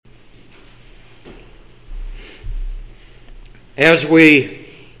As we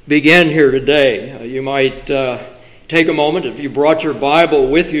begin here today, you might take a moment, if you brought your Bible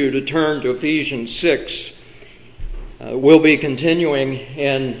with you, to turn to Ephesians 6. We'll be continuing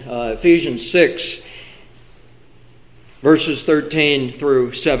in Ephesians 6, verses 13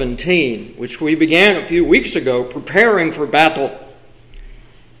 through 17, which we began a few weeks ago, preparing for battle.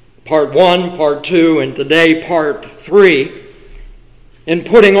 Part 1, Part 2, and today Part 3, in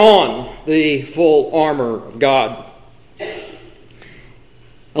putting on the full armor of God.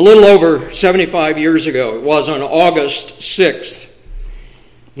 A little over 75 years ago, it was on August 6th,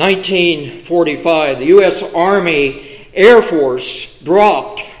 1945, the U.S. Army Air Force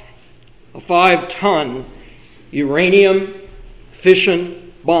dropped a 5-ton uranium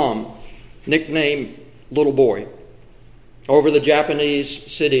fission bomb, nicknamed Little Boy, over the Japanese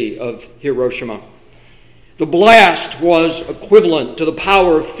city of Hiroshima. The blast was equivalent to the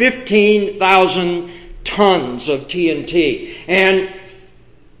power of 15,000 tons of TNT, and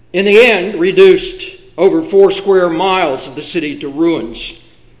in the end, reduced over 4 square miles of the city to ruins,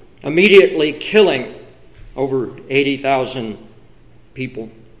 immediately killing over 80,000 people.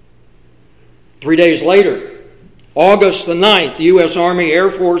 3 days later, August the 9th, the U.S. Army Air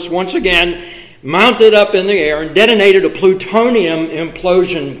Force once again mounted up in the air and detonated a plutonium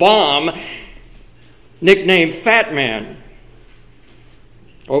implosion bomb nicknamed Fat Man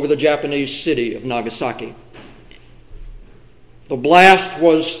over the Japanese city of Nagasaki. The blast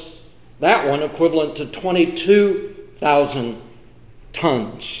was, that one, equivalent to 22,000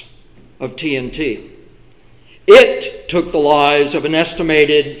 tons of TNT. It took the lives of an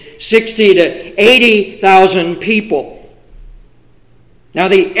estimated 60 to 80,000 people. Now,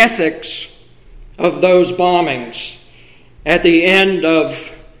 the ethics of those bombings at the end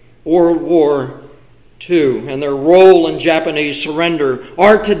of World War II and their role in Japanese surrender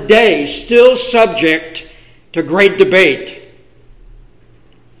are today still subject to great debate.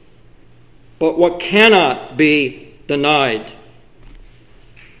 But what cannot be denied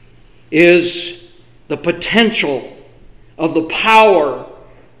is the potential of the power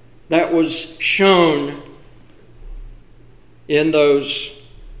that was shown in those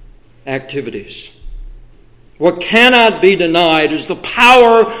activities. What cannot be denied is the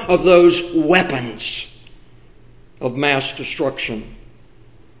power of those weapons of mass destruction.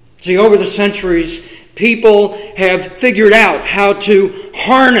 See, over the centuries, people have figured out how to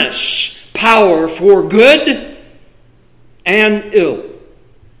harness power for good and ill.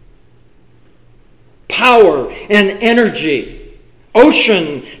 Power and energy.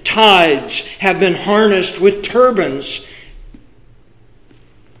 Ocean tides have been harnessed with turbines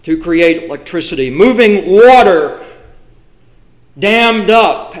to create electricity. Moving water dammed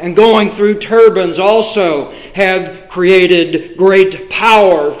up and going through turbines also have created great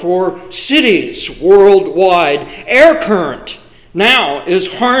power for cities worldwide. Air current now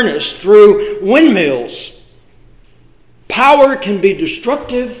is harnessed through windmills. Power can be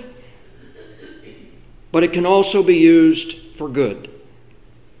destructive, but it can also be used for good.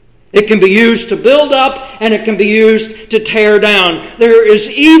 It can be used to build up, and it can be used to tear down. There is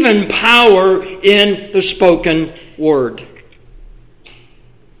even power in the spoken word.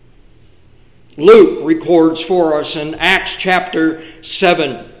 Luke records for us in Acts chapter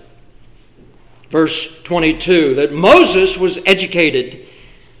 7, verse 22, that Moses was educated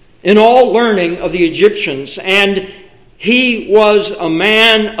in all learning of the Egyptians, and he was a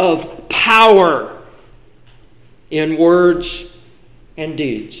man of power in words and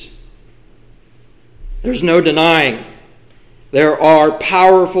deeds. There's no denying there are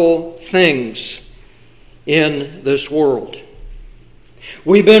powerful things in this world.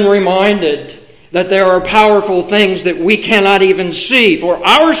 We've been reminded that there are powerful things that we cannot even see, for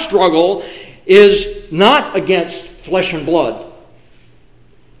our struggle is not against flesh and blood,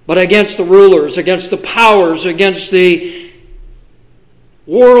 but against the rulers, against the powers, against the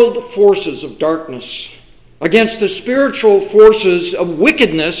world forces of darkness, against the spiritual forces of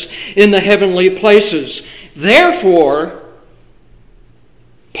wickedness in the heavenly places. Therefore,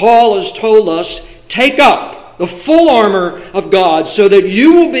 Paul has told us, take up the full armor of God so that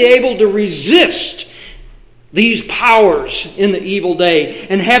you will be able to resist these powers in the evil day,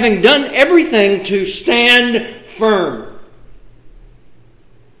 and having done everything, to stand firm.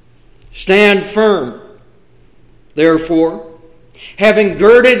 Stand firm, therefore, having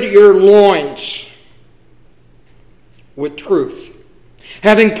girded your loins with truth,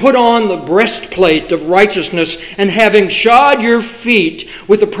 having put on the breastplate of righteousness, and having shod your feet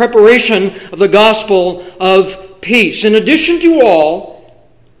with the preparation of the gospel of peace. In addition to all,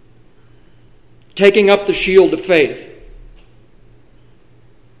 taking up the shield of faith,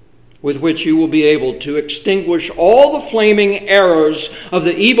 with which you will be able to extinguish all the flaming arrows of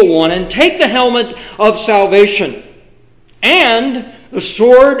the evil one, and take the helmet of salvation and the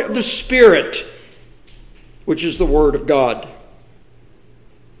sword of the Spirit, which is the Word of God.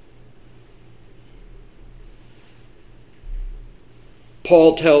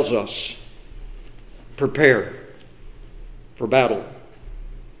 Paul tells us, prepare for battle.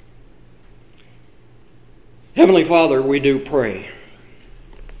 Heavenly Father, we do pray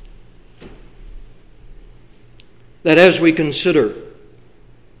that as we consider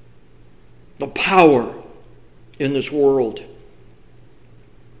the power in this world,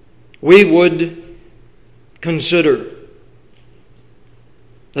 we would consider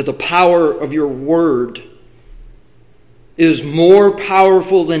that the power of your word is more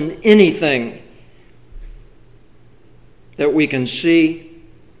powerful than anything that we can see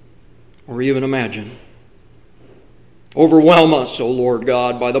or even imagine. Overwhelm us, O Lord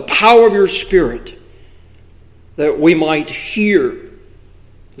God, by the power of your Spirit, that we might hear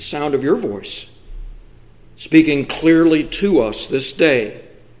the sound of your voice speaking clearly to us this day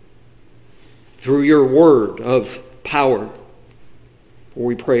through your word of power. For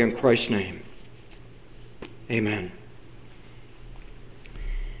we pray in Christ's name. Amen.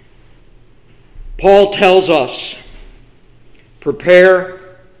 Paul tells us, prepare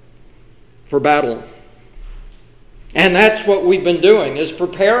for battle. And that's what we've been doing, is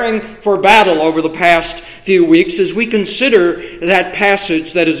preparing for battle over the past few weeks as we consider that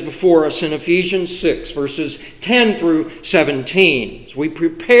passage that is before us in Ephesians 6, verses 10 through 17. As we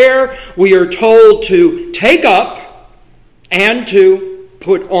prepare, we are told to take up and to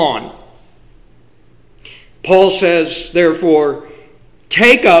put on. Paul says, therefore,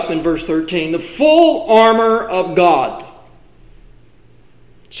 take up, in verse 13, the full armor of God,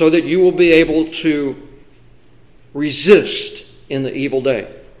 so that you will be able to resist in the evil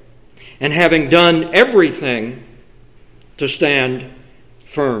day, and having done everything, to stand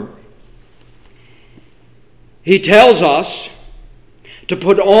firm. He tells us to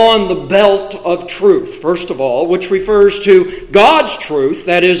put on the belt of truth, first of all, which refers to God's truth,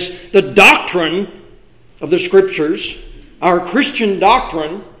 that is, the doctrine of the Scriptures, our Christian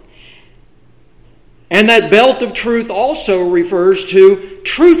doctrine. And that belt of truth also refers to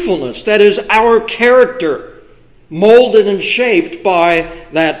truthfulness, that is, our character, molded and shaped by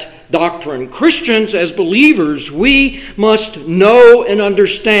that doctrine. Christians, as believers, we must know and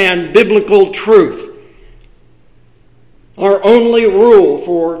understand biblical truth, our only rule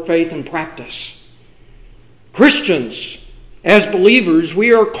for faith and practice. Christians, as believers,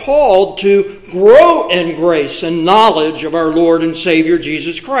 we are called to grow in grace and knowledge of our Lord and Savior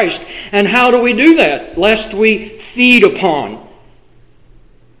Jesus Christ. And how do we do that? Lest we feed upon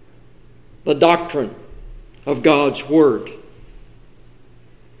the doctrine of God's Word,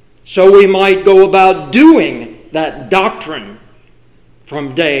 so we might go about doing that doctrine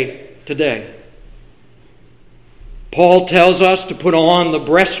from day to day. Paul tells us to put on the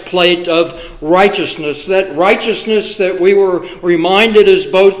breastplate of righteousness, that righteousness that we were reminded is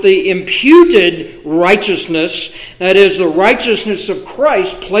both the imputed righteousness, that is, the righteousness of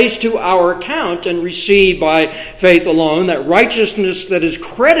Christ placed to our account and received by faith alone, that righteousness that is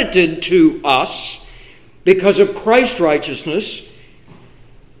credited to us because of Christ's righteousness.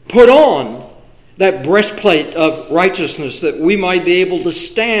 Put on that breastplate of righteousness that we might be able to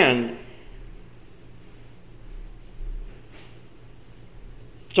stand.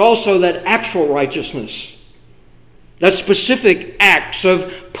 It's also that actual righteousness, that specific acts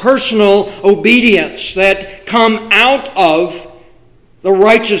of personal obedience that come out of the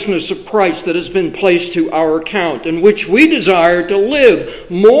righteousness of Christ that has been placed to our account, in which we desire to live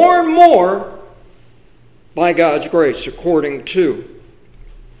more and more by God's grace, according to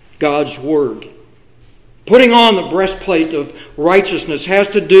God's Word. Putting on the breastplate of righteousness has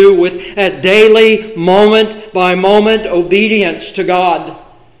to do with a daily, moment-by-moment obedience to God.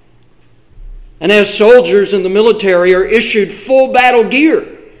 And as soldiers in the military are issued full battle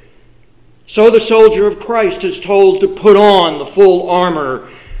gear, so the soldier of Christ is told to put on the full armor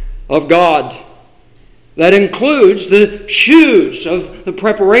of God. That includes the shoes of the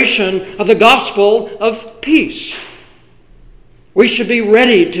preparation of the gospel of peace. We should be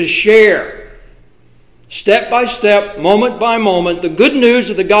ready to share, step by step, moment by moment, the good news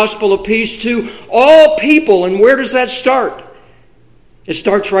of the gospel of peace to all people. And where does that start? It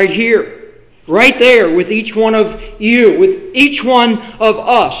starts right here, right there with each one of you, with each one of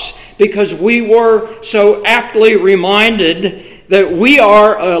us, because we were so aptly reminded that we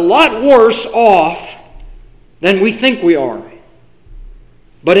are a lot worse off than we think we are.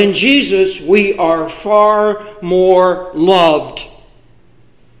 But in Jesus, we are far more loved.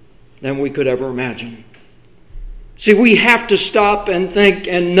 than we could ever imagine. See, we have to stop and think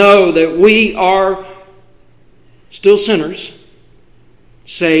and know that we are still sinners,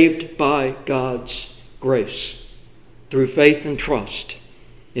 saved by God's grace through faith and trust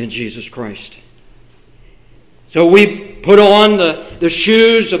in Jesus Christ. So we put on the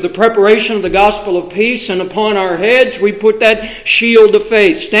shoes of the preparation of the gospel of peace, and upon our heads we put that shield of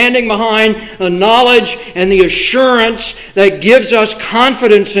faith, standing behind the knowledge and the assurance that gives us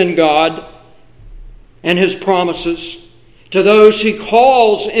confidence in God and His promises to those He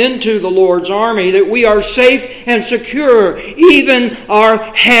calls into the Lord's army, that we are safe and secure, even our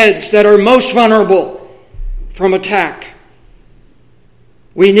heads that are most vulnerable from attack.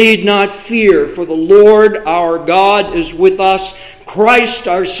 We need not fear, for the Lord our God is with us. Christ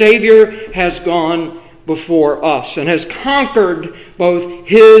our Savior has gone before us and has conquered both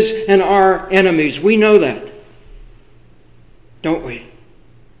His and our enemies. We know that, don't we?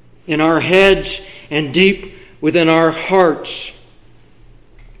 In our heads and deep within our hearts.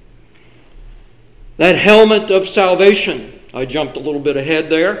 That helmet of salvation, I jumped a little bit ahead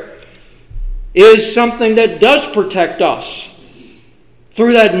there, is something that does protect us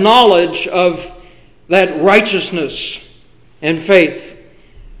through that knowledge of that righteousness and faith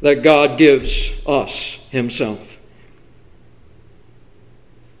that God gives us Himself.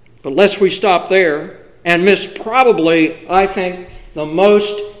 But lest we stop there and miss probably, I think, the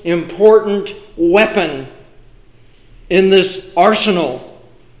most important weapon in this arsenal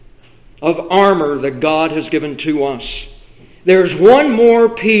of armor that God has given to us. There's one more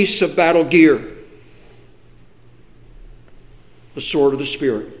piece of battle gear: the sword of the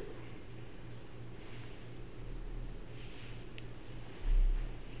Spirit.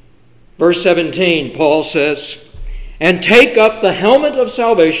 Verse 17, Paul says, "And take up the helmet of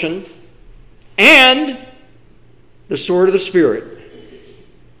salvation and the sword of the Spirit,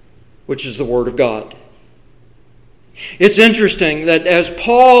 which is the Word of God." It's interesting that as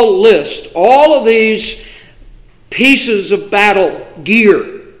Paul lists all of these pieces of battle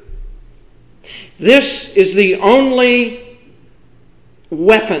gear, this is the only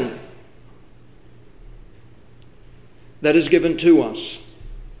weapon that is given to us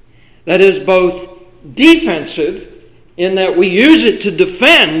that is both defensive, in that we use it to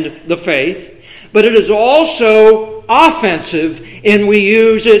defend the faith, but it is also offensive in we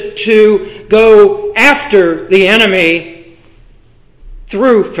use it to go after the enemy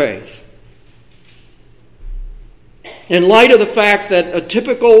through faith. In light of the fact that a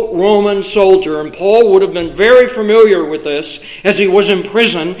typical Roman soldier, and Paul would have been very familiar with this as he was in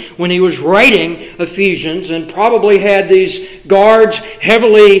prison when he was writing Ephesians, and probably had these guards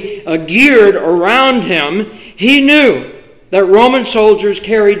heavily geared around him, he knew that Roman soldiers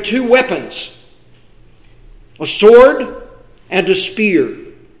carried two weapons: a sword and a spear.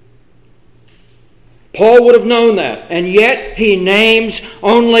 Paul would have known that, and yet he names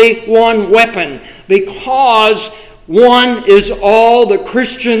only one weapon, because one is all the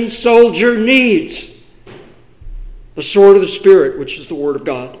Christian soldier needs: the sword of the Spirit, which is the Word of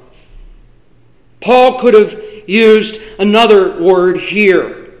God. Paul could have used another word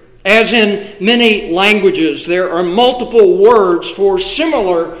here. As in many languages, there are multiple words for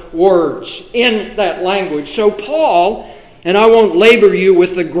similar words in that language. So Paul, and I won't labor you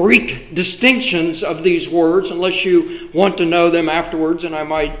with the Greek distinctions of these words unless you want to know them afterwards, and I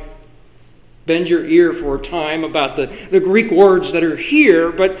might bend your ear for a time about the Greek words that are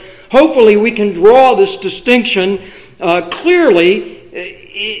here, but hopefully we can draw this distinction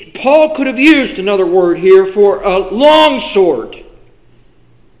clearly. Paul could have used another word here for a long sword,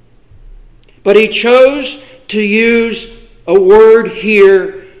 but he chose to use a word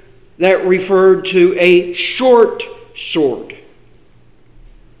here that referred to a short sword.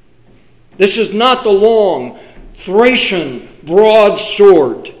 This is not the long Thracian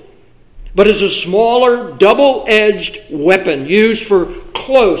broadsword, but is a smaller, double-edged weapon used for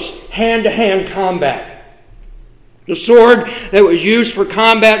close hand-to-hand combat. The sword that was used for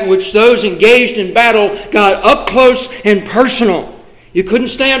combat, in which those engaged in battle got up close and personal. You couldn't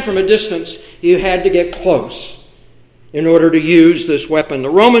stand from a distance. You had to get close in order to use this weapon. The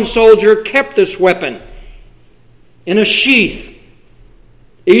Roman soldier kept this weapon in a sheath,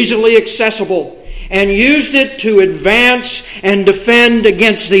 easily accessible, and used it to advance and defend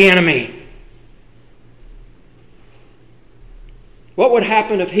against the enemy. What would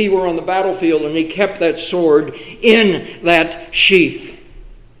happen if he were on the battlefield and he kept that sword in that sheath?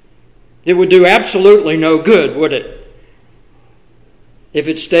 It would do absolutely no good, would it? If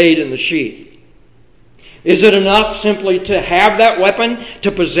it stayed in the sheath. Is it enough simply to have that weapon,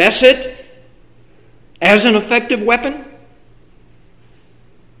 to possess it as an effective weapon?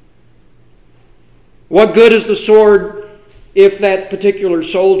 What good is the sword if that particular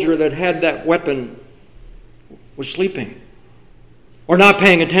soldier that had that weapon was sleeping or not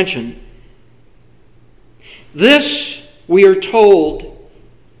paying attention? This, we are told,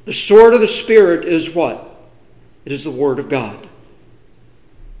 the sword of the Spirit is what? It is the Word of God.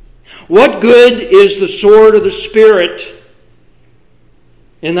 What good is the sword of the Spirit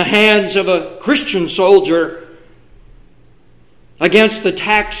in the hands of a Christian soldier against the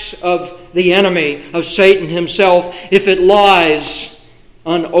attacks of the enemy, of Satan himself, if it lies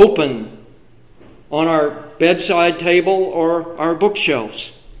unopened on our bedside table or our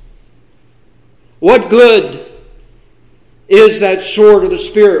bookshelves? What good is that sword of the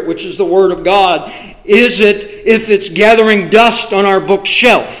Spirit, which is the Word of God? Is it if it's gathering dust on our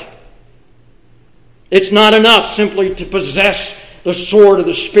bookshelf? It's not enough simply to possess the sword of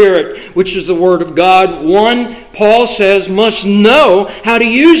the Spirit, which is the Word of God. One, Paul says, must know how to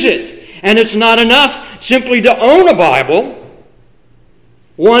use it. And it's not enough simply to own a Bible.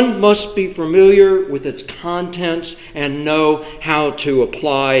 One must be familiar with its contents and know how to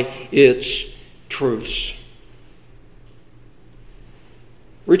apply its truths.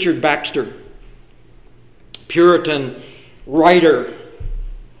 Richard Baxter, Puritan writer,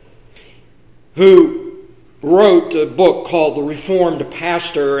 who wrote a book called The Reformed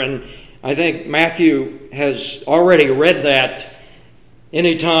Pastor, and I think Matthew has already read that.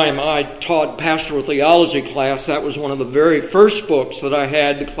 Anytime I taught pastoral theology class, that was one of the very first books that I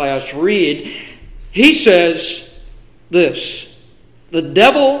had the class read. He says this: the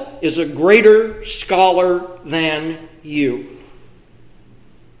devil is a greater scholar than you.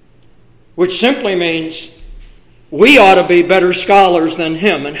 Which simply means we ought to be better scholars than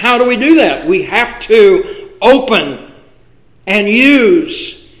him. And how do we do that? We have to open and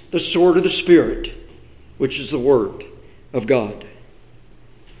use the sword of the Spirit, which is the Word of God.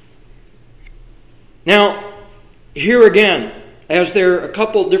 Now, here again, as there are a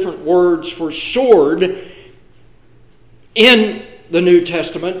couple different words for sword in the New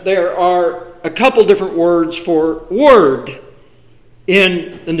Testament, there are a couple different words for word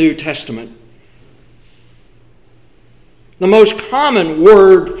in the New Testament. The most common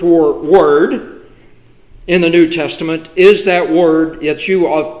word for word in the New Testament is that word that you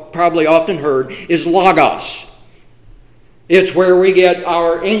have probably often heard is logos. It's where we get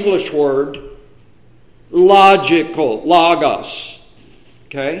our English word logical, logos.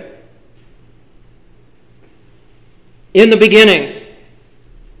 Okay? In the beginning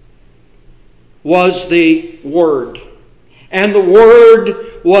was the Word, and the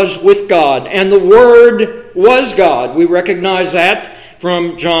Word was with God, and the Word was God. We recognize that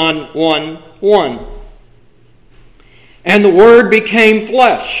from John 1:1. And the Word became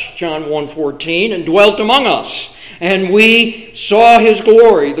flesh, John 1:14, and dwelt among us. And we saw His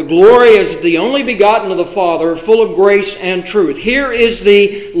glory. The glory as the only begotten of the Father, full of grace and truth. Here is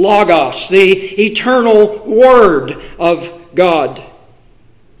the Logos, the eternal Word of God.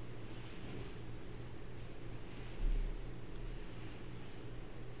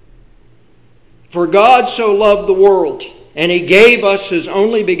 For God so loved the world, and He gave us His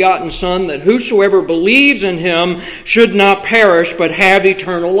only begotten Son, that whosoever believes in Him should not perish, but have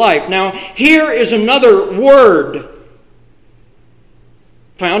eternal life. Now, here is another word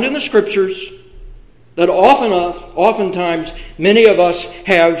found in the Scriptures that oftentimes many of us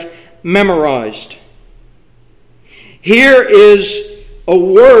have memorized. Here is a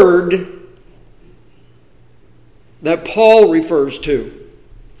word that Paul refers to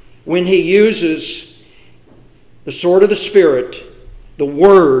when he uses the sword of the Spirit, the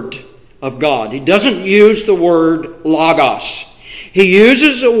Word of God. He doesn't use the word logos. He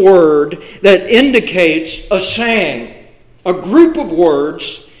uses a word that indicates a saying, a group of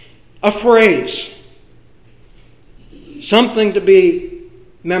words, a phrase, something to be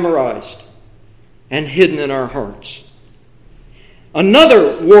memorized and hidden in our hearts.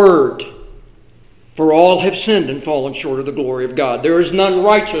 Another word: for all have sinned and fallen short of the glory of God. There is none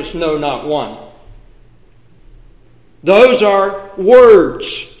righteous, no, not one. Those are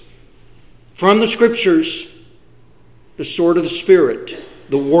words from the Scriptures, the sword of the Spirit,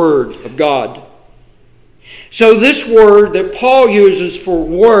 the Word of God. So this word that Paul uses for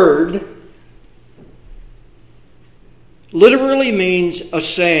word literally means a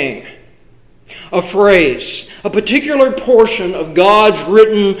saying, a phrase, a particular portion of God's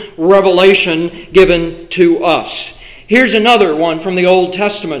written revelation given to us. Here's another one from the Old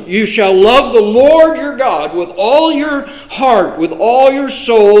Testament. You shall love the Lord your God with all your heart, with all your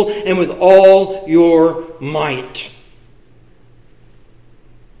soul, and with all your might.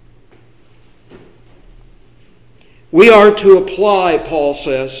 We are to apply, Paul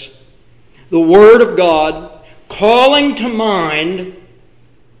says, the Word of God, calling to mind,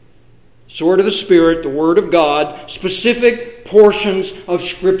 sword of the Spirit, the Word of God, specific portions of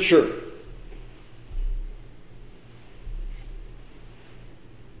Scripture.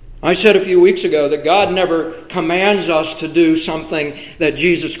 I said a few weeks ago that God never commands us to do something that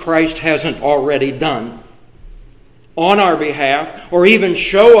Jesus Christ hasn't already done on our behalf, or even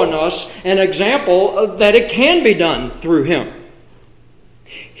showing us an example that it can be done through Him.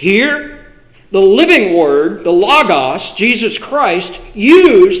 Here, the living Word, the Logos, Jesus Christ,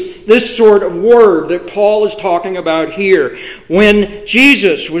 used this sort of word that Paul is talking about here. When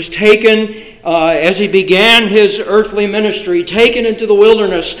Jesus was taken, as he began his earthly ministry, taken into the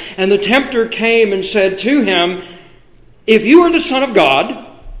wilderness, and the tempter came and said to him, "If you are the Son of God,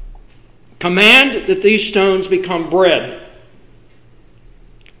 command that these stones become bread."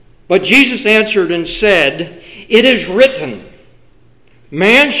 But Jesus answered and said, "It is written,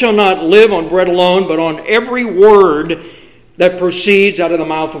 man shall not live on bread alone, but on every word that proceeds out of the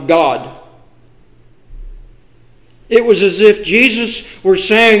mouth of God." It was as if Jesus were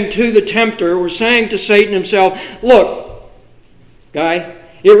saying to the tempter, were saying to Satan himself, "Look, guy,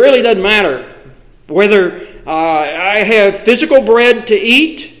 it really doesn't matter whether I have physical bread to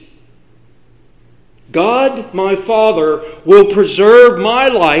eat. God, my Father, will preserve my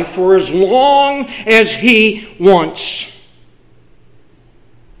life for as long as He wants.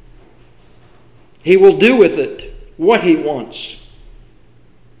 He will do with it what He wants.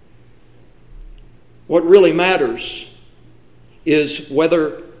 What really matters is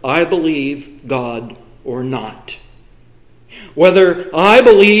whether I believe God or not. Whether I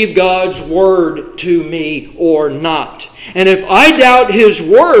believe God's Word to me or not. And if I doubt His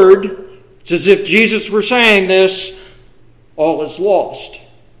Word, it's as if Jesus were saying this, all is lost.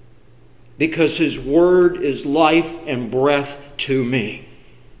 Because His Word is life and breath to me.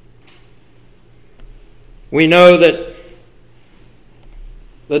 We know that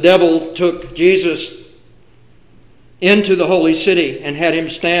the devil took Jesus into the holy city and had Him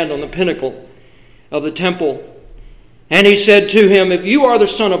stand on the pinnacle of the temple. And he said to Him, "If you are the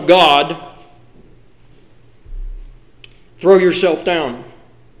Son of God, throw yourself down."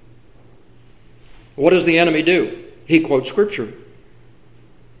 What does the enemy do? He quotes Scripture.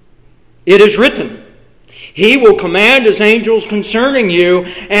 It is written, "He will command His angels concerning you,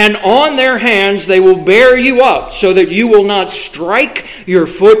 and on their hands they will bear you up, so that you will not strike your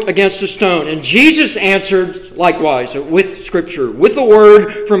foot against a stone." And Jesus answered likewise with Scripture, with the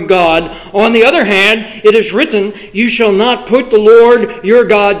Word from God. "On the other hand, it is written, you shall not put the Lord your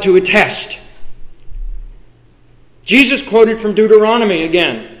God to a test." Jesus quoted from Deuteronomy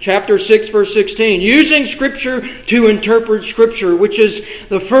again, chapter 6, verse 16, using Scripture to interpret Scripture, which is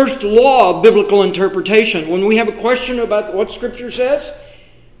the first law of biblical interpretation. When we have a question about what Scripture says,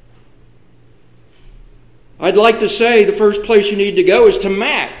 I'd like to say the first place you need to go is to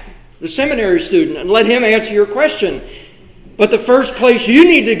Matt, the seminary student, and let him answer your question. But the first place you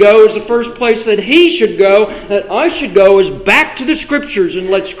need to go is the first place that he should go, that I should go, is back to the Scriptures and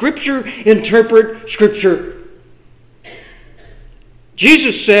let Scripture interpret Scripture.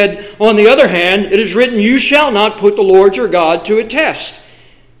 Jesus said, on the other hand, it is written, "You shall not put the Lord your God to a test."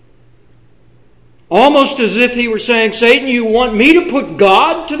 Almost as if he were saying, Satan, you want me to put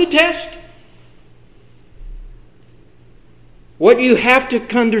God to the test? What you have to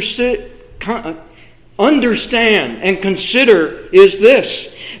understand and consider is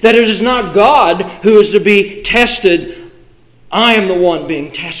this, that it is not God who is to be tested. I am the one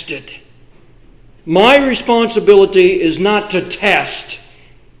being tested. My responsibility is not to test,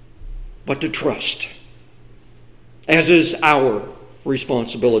 but to trust, as is our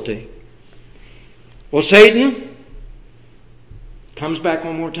responsibility. Well, Satan comes back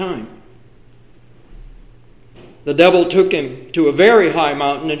one more time. The devil took him to a very high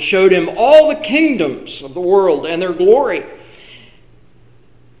mountain and showed him all the kingdoms of the world and their glory.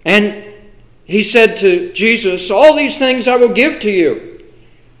 And he said to Jesus, "All these things I will give to you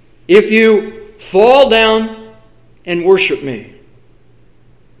if you fall down and worship me."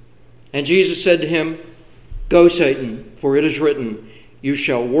 And Jesus said to him, "Go, Satan, for it is written, you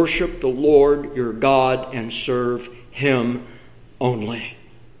shall worship the Lord your God and serve Him only."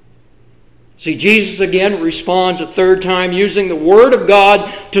 See, Jesus again responds a third time using the Word of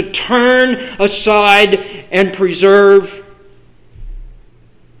God to turn aside and preserve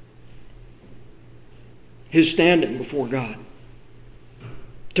his standing before God.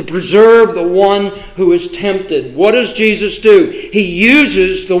 To preserve the one who is tempted. What does Jesus do? He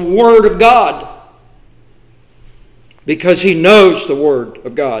uses the Word of God. Because He knows the Word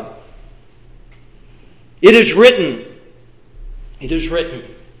of God. It is written. It is written.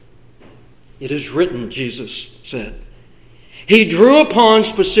 It is written, Jesus said. He drew upon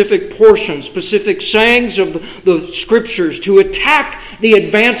specific portions, specific sayings of the Scriptures to attack the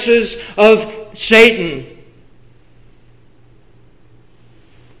advances of Satan.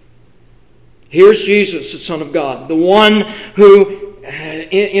 Here's Jesus, the Son of God, the one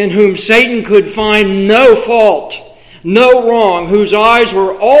in whom Satan could find no fault, no wrong, whose eyes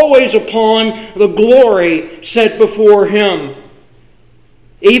were always upon the glory set before him,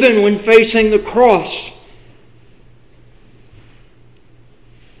 even when facing the cross,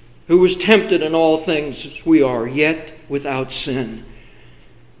 who was tempted in all things as we are, yet without sin.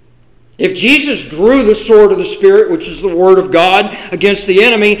 If Jesus drew the sword of the Spirit, which is the Word of God, against the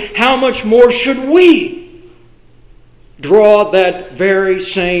enemy, how much more should we draw that very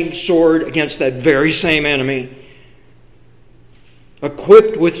same sword against that very same enemy?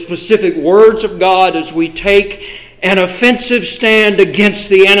 Equipped with specific words of God as we take an offensive stand against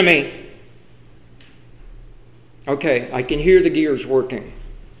the enemy. Okay, I can hear the gears working.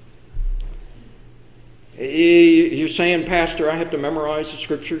 You're saying, Pastor, I have to memorize the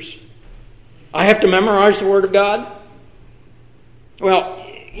Scriptures? I have to memorize the Word of God? Well,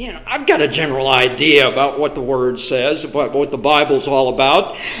 I've got a general idea about what the Word says, about what the Bible's all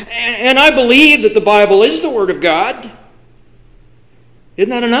about. And I believe that the Bible is the Word of God. Isn't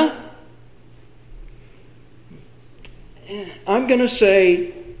that enough? I'm going to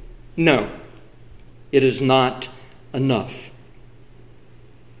say, no, it is not enough.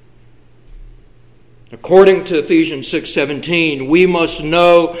 According to Ephesians 6:17, we must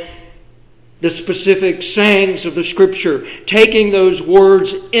know the specific sayings of the Scripture, taking those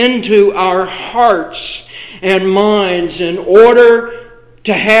words into our hearts and minds in order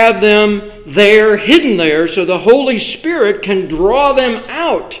to have them there, hidden there, so the Holy Spirit can draw them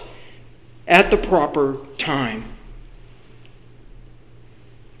out at the proper time.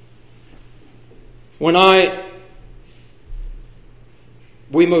 When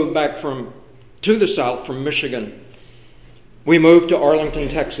we moved back to the south from Michigan, we moved to Arlington,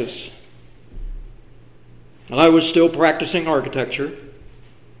 Texas. I was still practicing architecture,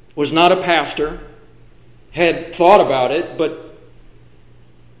 was not a pastor, had thought about it, but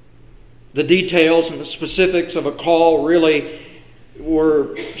the details and the specifics of a call really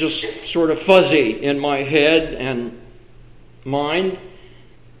were just sort of fuzzy in my head and mind.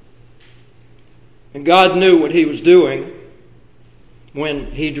 And God knew what He was doing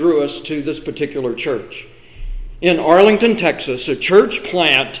when He drew us to this particular church. In Arlington, Texas, a church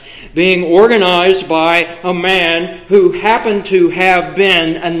plant being organized by a man who happened to have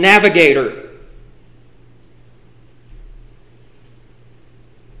been a navigator.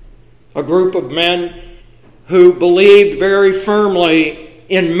 A group of men who believed very firmly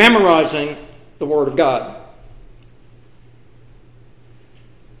in memorizing the Word of God.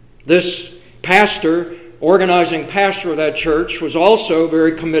 This pastor, organizing pastor of that church, was also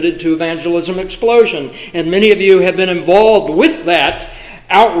very committed to Evangelism Explosion. And many of you have been involved with that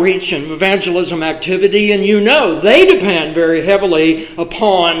outreach and evangelism activity, and you know they depend very heavily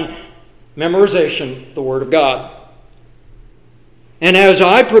upon memorization of the Word of God. And as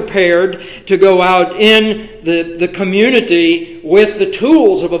I prepared to go out in the community with the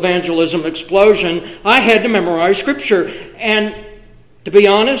tools of Evangelism Explosion, I had to memorize Scripture. And to be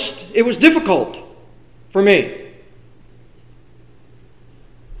honest, it was difficult for me.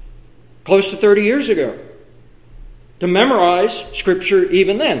 Close to 30 years ago. To memorize Scripture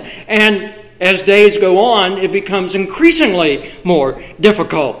even then. And as days go on, it becomes increasingly more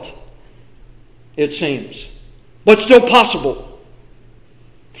difficult, it seems. But still possible.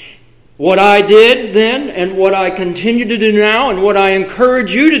 What I did then and what I continue to do now and what I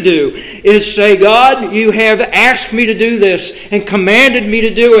encourage you to do is say, God, you have asked me to do this and commanded me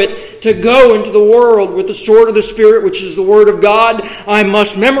to do it, to go into the world with the sword of the Spirit, which is the Word of God. I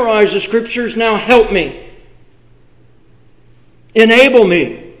must memorize the Scriptures. Now help me. Enable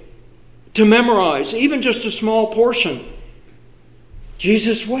me to memorize even just a small portion.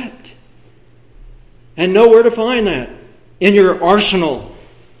 Jesus wept. And know where to find that in your arsenal.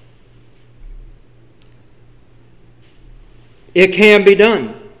 It can be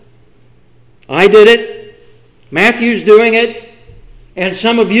done. I did it. Matthew's doing it. And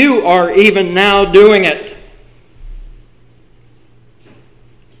some of you are even now doing it.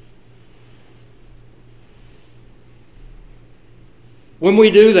 When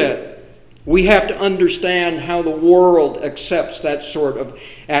we do that, we have to understand how the world accepts that sort of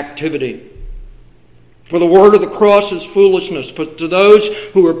activity. For the word of the cross is foolishness, but to those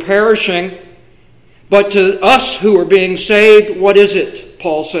who are perishing, but to us who are being saved, what is it?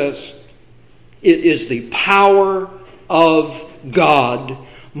 Paul says, it is the power of God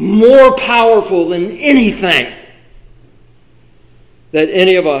more powerful than anything that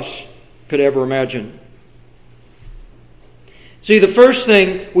any of us could ever imagine. See, the first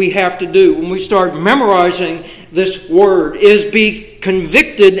thing we have to do when we start memorizing this Word is be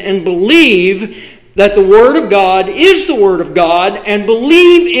convicted and believe that the Word of God is the Word of God, and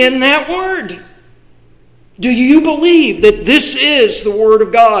believe in that Word. Do you believe that this is the Word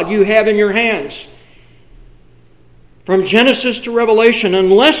of God you have in your hands? From Genesis to Revelation,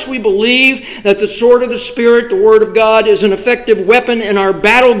 unless we believe that the sword of the Spirit, the Word of God, is an effective weapon in our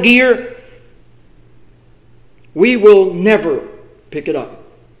battle gear, we will never pick it up.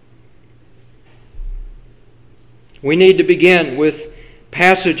 We need to begin with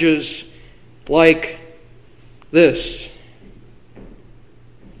passages like this.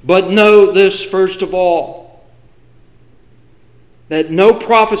 But know this first of all, that no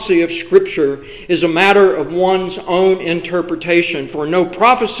prophecy of Scripture is a matter of one's own interpretation, for no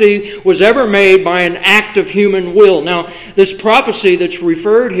prophecy was ever made by an act of human will. Now, this prophecy that's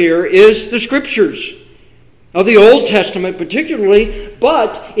referred here is the Scriptures of the Old Testament particularly,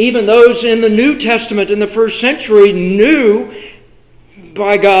 but even those in the New Testament in the first century knew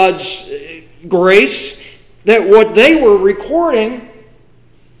by God's grace that what they were recording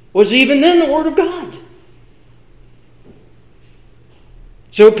was even then the Word of God.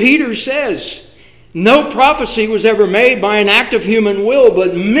 So Peter says, no prophecy was ever made by an act of human will,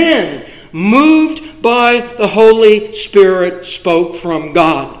 but men moved by the Holy Spirit spoke from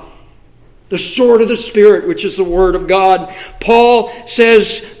God. The sword of the Spirit, which is the Word of God. Paul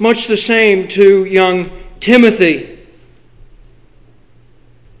says much the same to young Timothy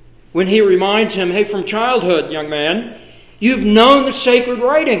when he reminds him, hey, from childhood, young man, you've known the sacred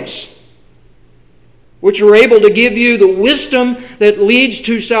writings, which are able to give you the wisdom that leads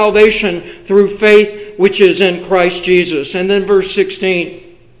to salvation through faith which is in Christ Jesus. And then verse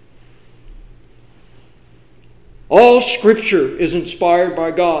 16. All Scripture is inspired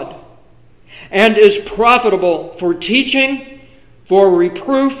by God and is profitable for teaching, for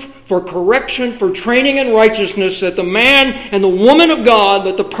reproof, for correction, for training in righteousness, that the man and the woman of God,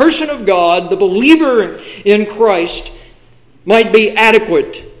 that the person of God, the believer in Christ, might be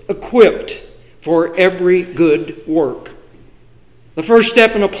adequate, equipped for every good work. The first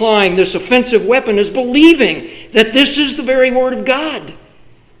step in applying this offensive weapon is believing that this is the very Word of God.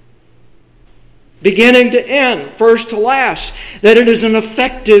 Beginning to end, first to last, that it is an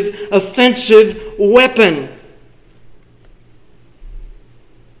effective, offensive weapon.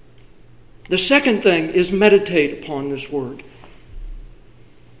 The second thing is meditate upon this Word.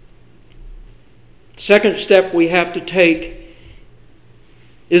 The second step we have to take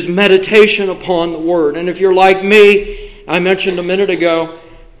is meditation upon the Word. And if you're like me, I mentioned a minute ago,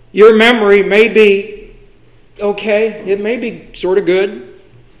 your memory may be okay, it may be sort of good,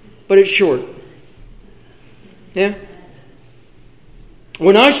 but it's short. Yeah?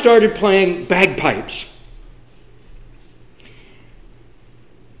 When I started playing bagpipes,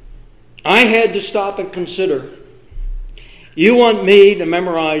 I had to stop and consider, you want me to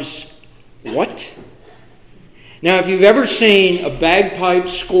memorize what? Now, if you've ever seen a bagpipe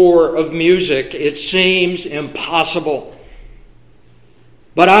score of music, it seems impossible.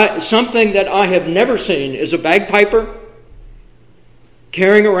 But something that I have never seen is a bagpiper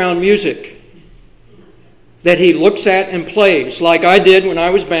carrying around music that he looks at and plays, like I did when I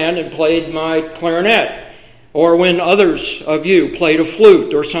was band and played my clarinet, or when others of you played a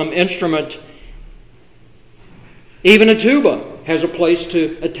flute or some instrument. Even a tuba has a place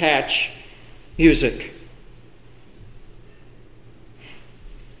to attach music.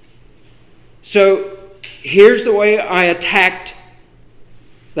 So here's the way I attacked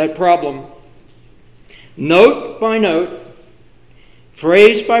that problem. Note by note,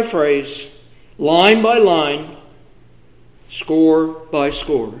 phrase by phrase, line by line, score by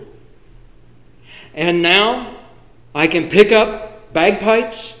score. And now I can pick up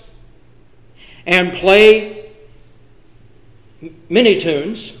bagpipes and play mini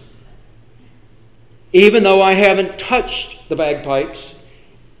tunes, even though I haven't touched the bagpipes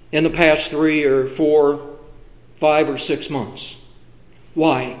in the past 3 or 4, 5 or 6 months.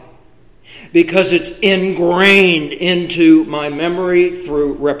 Why? Because it's ingrained into my memory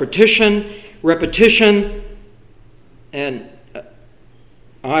through repetition, and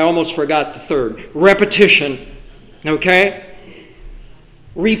I almost forgot the third. Repetition. Okay?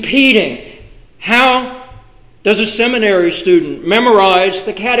 Repeating. How does a seminary student memorize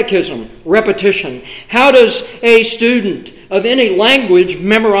the catechism? Repetition. How does a student of any language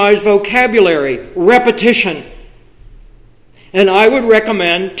memorize vocabulary? Repetition. And I would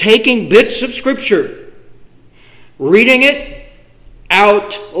recommend taking bits of Scripture, reading it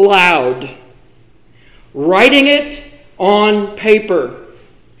out loud, writing it on paper.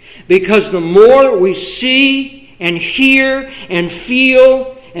 Because the more we see and hear and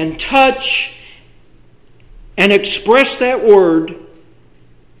feel and touch and express that word,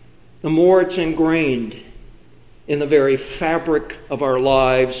 the more it's ingrained in the very fabric of our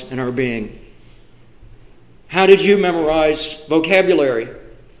lives and our being. How did you memorize vocabulary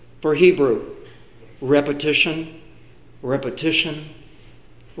for Hebrew? Repetition, repetition,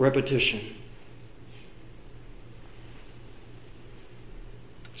 repetition.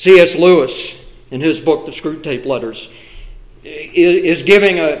 C.S. Lewis, in his book, The Screwtape Letters, is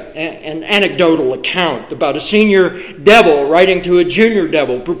giving an anecdotal account about a senior devil writing to a junior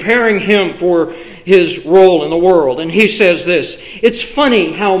devil, preparing him for his role in the world. And he says this: "It's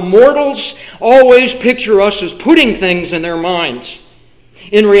funny how mortals always picture us as putting things in their minds.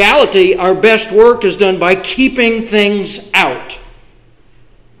 In reality, our best work is done by keeping things out."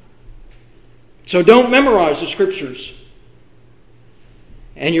 So don't memorize the Scriptures.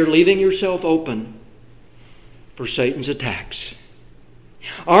 And you're leaving yourself open for Satan's attacks.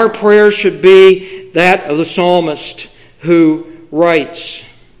 Our prayer should be that of the psalmist who writes,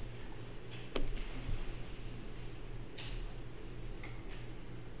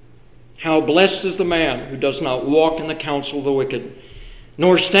 "How blessed is the man who does not walk in the counsel of the wicked,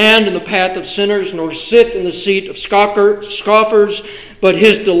 nor stand in the path of sinners, nor sit in the seat of scoffers, but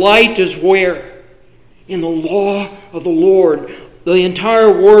his delight is where? In the law of the Lord." The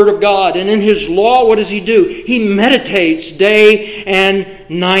entire Word of God. And in His law, what does He do? He meditates day and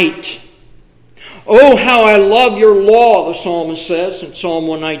night. "Oh, how I love your law," the psalmist says in Psalm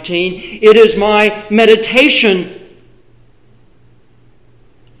 119. "It is my meditation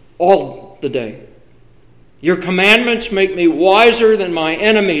all the day. Your commandments make me wiser than my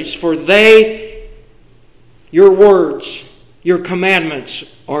enemies, for your words, your commandments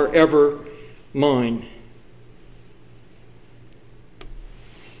are ever mine."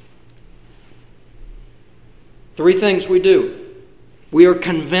 Three things we do. We are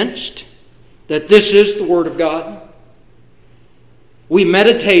convinced that this is the Word of God. We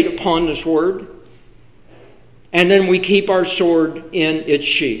meditate upon this Word. And then we keep our sword in its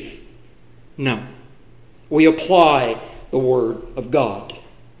sheath. No. We apply the Word of God.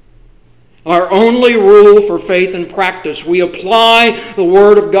 Our only rule for faith and practice. We apply the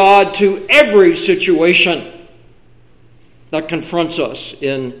Word of God to every situation that confronts us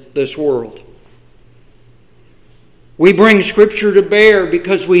in this world. We bring Scripture to bear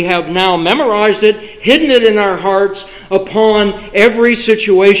because we have now memorized it, hidden it in our hearts upon every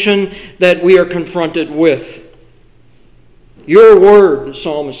situation that we are confronted with. Your word, the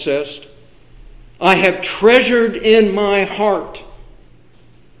psalmist says, I have treasured in my heart,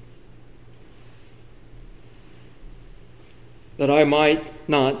 that I might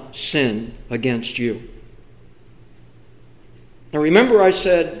not sin against you. Now remember I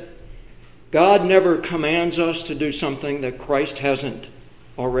said, God never commands us to do something that Christ hasn't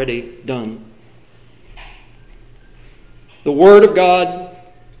already done. The Word of God,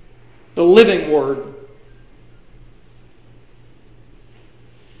 the living Word,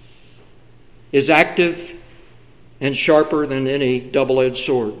 is active and sharper than any double-edged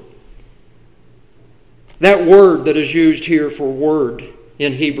sword. That word that is used here for word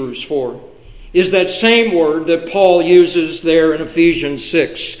in Hebrews 4 is that same word that Paul uses there in Ephesians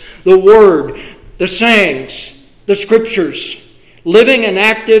 6. The Word, the sayings, the Scriptures, living and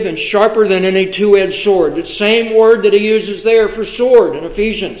active and sharper than any two-edged sword. The same word that he uses there for sword in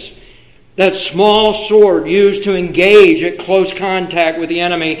Ephesians. That small sword used to engage at close contact with the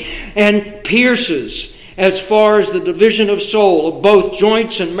enemy and pierces as far as the division of soul, of both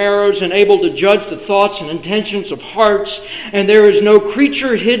joints and marrows, and able to judge the thoughts and intentions of hearts. And there is no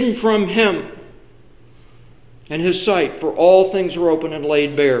creature hidden from him and his sight, for all things are open and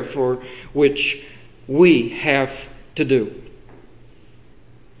laid bare, for which we have to do.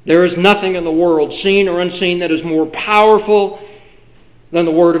 There is nothing in the world, seen or unseen, that is more powerful than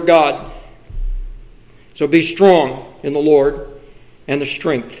the Word of God. So be strong in the Lord and the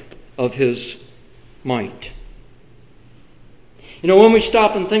strength of His might. You know, when we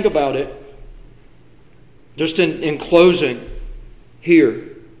stop and think about it, just in closing here,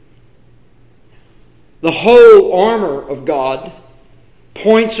 the whole armor of God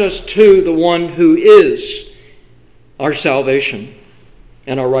points us to the one who is our salvation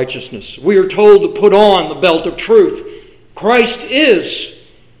and our righteousness. We are told to put on the belt of truth. Christ is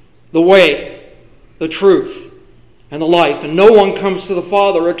the way, the truth, and the life, and no one comes to the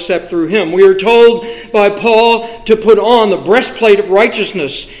Father except through Him. We are told by Paul to put on the breastplate of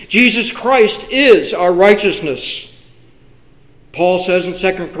righteousness. Jesus Christ is our righteousness. Paul says in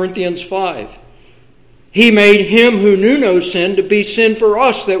 2 Corinthians 5, He made Him who knew no sin to be sin for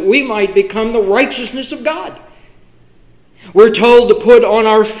us, that we might become the righteousness of God. We're told to put on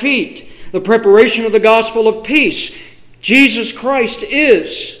our feet the preparation of the gospel of peace. Jesus Christ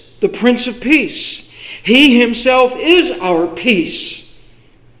is the Prince of Peace. He Himself is our peace,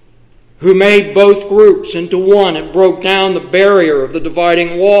 who made both groups into one and broke down the barrier of the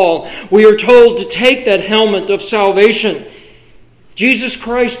dividing wall. We are told to take that helmet of salvation. Jesus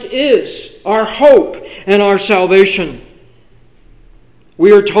Christ is our hope and our salvation.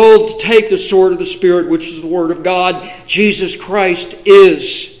 We are told to take the sword of the Spirit, which is the Word of God. Jesus Christ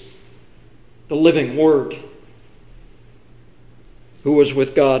is the living Word, who was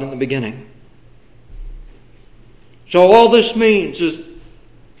with God in the beginning. So all this means is,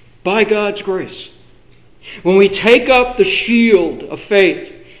 by God's grace, when we take up the shield of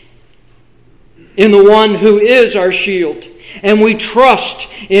faith in the one who is our shield, and we trust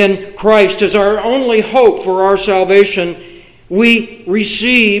in Christ as our only hope for our salvation, we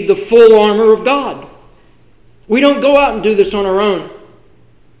receive the full armor of God. We don't go out and do this on our own.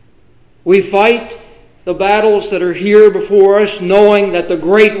 We fight the battles that are here before us, knowing that the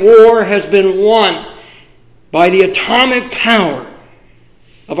great war has been won by the atomic power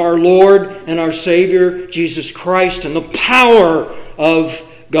of our Lord and our Savior, Jesus Christ, and the power of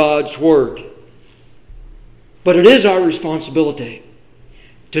God's Word. But it is our responsibility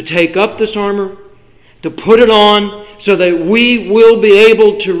to take up this armor, to put it on, so that we will be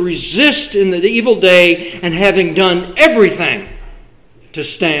able to resist in the evil day, and having done everything, to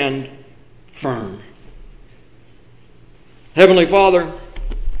stand firm. Heavenly Father,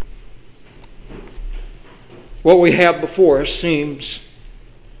 what we have before us seems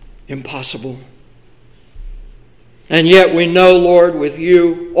impossible. And yet we know, Lord, with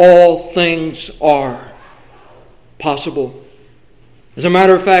you all things are possible. As a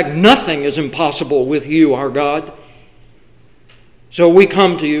matter of fact, nothing is impossible with you, our God. So we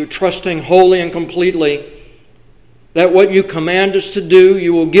come to you trusting wholly and completely that what you command us to do,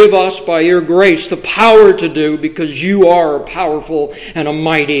 you will give us by your grace the power to do, because you are a powerful and a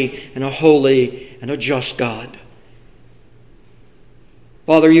mighty and a holy and a just God.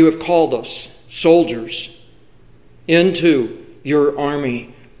 Father, you have called us, soldiers, into your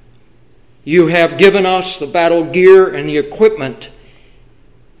army. You have given us the battle gear and the equipment.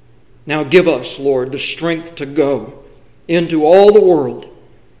 Now give us, Lord, the strength to go into all the world,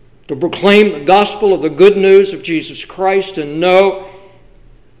 to proclaim the gospel of the good news of Jesus Christ, and know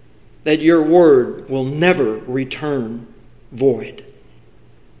that your word will never return void.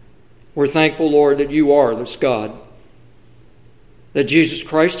 We're thankful, Lord, that you are this God, that Jesus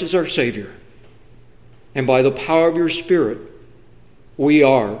Christ is our Savior, and by the power of your Spirit, we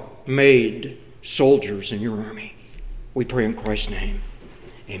are made soldiers in your army. We pray in Christ's name.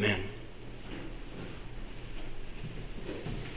 Amen.